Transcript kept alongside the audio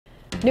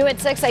New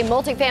at 6, a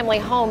multifamily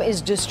home is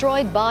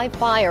destroyed by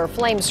fire.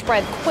 Flames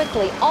spread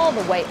quickly all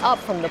the way up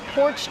from the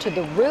porch to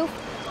the roof,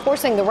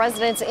 forcing the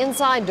residents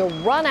inside to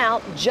run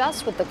out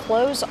just with the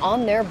clothes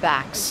on their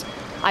backs.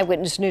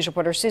 Eyewitness News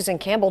reporter Susan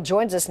Campbell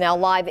joins us now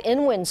live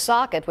in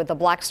Woonsocket with the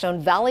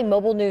Blackstone Valley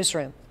Mobile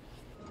Newsroom.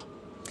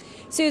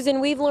 Susan,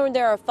 we've learned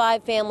there are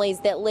 5 families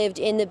that lived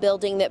in the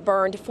building that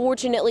burned.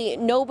 Fortunately,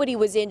 nobody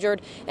was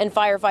injured, and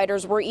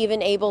firefighters were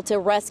even able to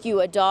rescue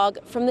a dog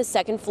from the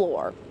second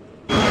floor.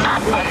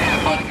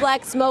 Thick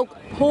black smoke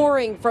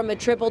pouring from a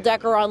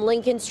triple-decker on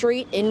Lincoln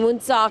Street in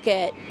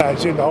Woonsocket. I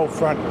seen the whole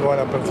front going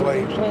up in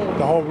flames.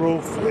 The whole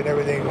roof and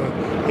everything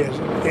is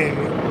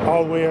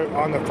all the way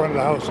on the front of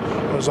the house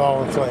was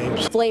all in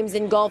flames. Flames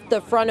engulfed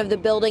the front of the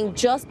building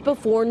just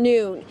before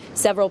noon.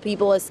 Several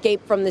people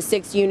escaped from the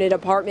 6-unit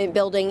apartment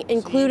building,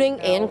 including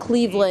Ann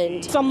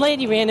Cleveland. Some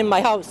lady ran in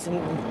my house and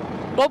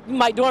opened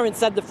my door and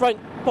said the front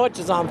porch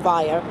is on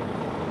fire.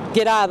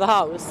 Get out of the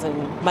house.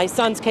 And my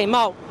sons came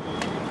out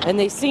and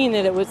they seen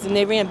it and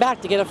they ran back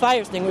to get a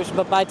fire extinguisher,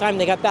 but by the time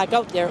they got back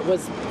out there, it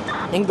was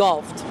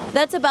engulfed.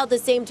 That's about the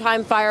same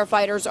time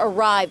firefighters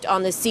arrived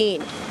on the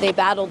scene. They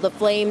battled the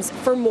flames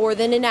for more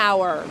than an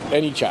hour.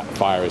 Any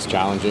fire is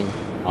challenging.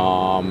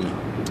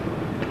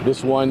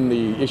 This one,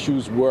 the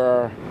issues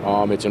were,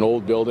 it's an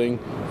old building.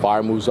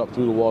 Fire moves up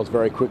through the walls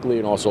very quickly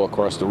and also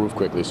across the roof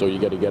quickly. So you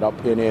got to get up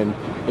and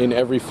in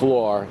every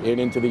floor,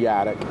 into the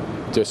attic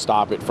to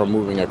stop it from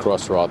moving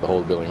across throughout the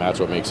whole building. That's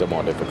what makes it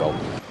more difficult.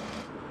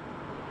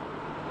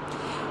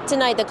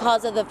 Tonight, the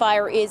cause of the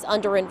fire is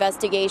under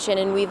investigation,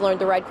 and we've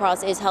learned the Red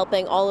Cross is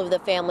helping all of the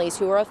families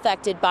who are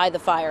affected by the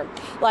fire.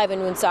 Live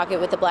in Woonsocket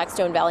with the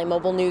Blackstone Valley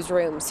Mobile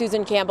Newsroom,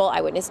 Susan Campbell,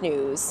 Eyewitness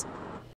News.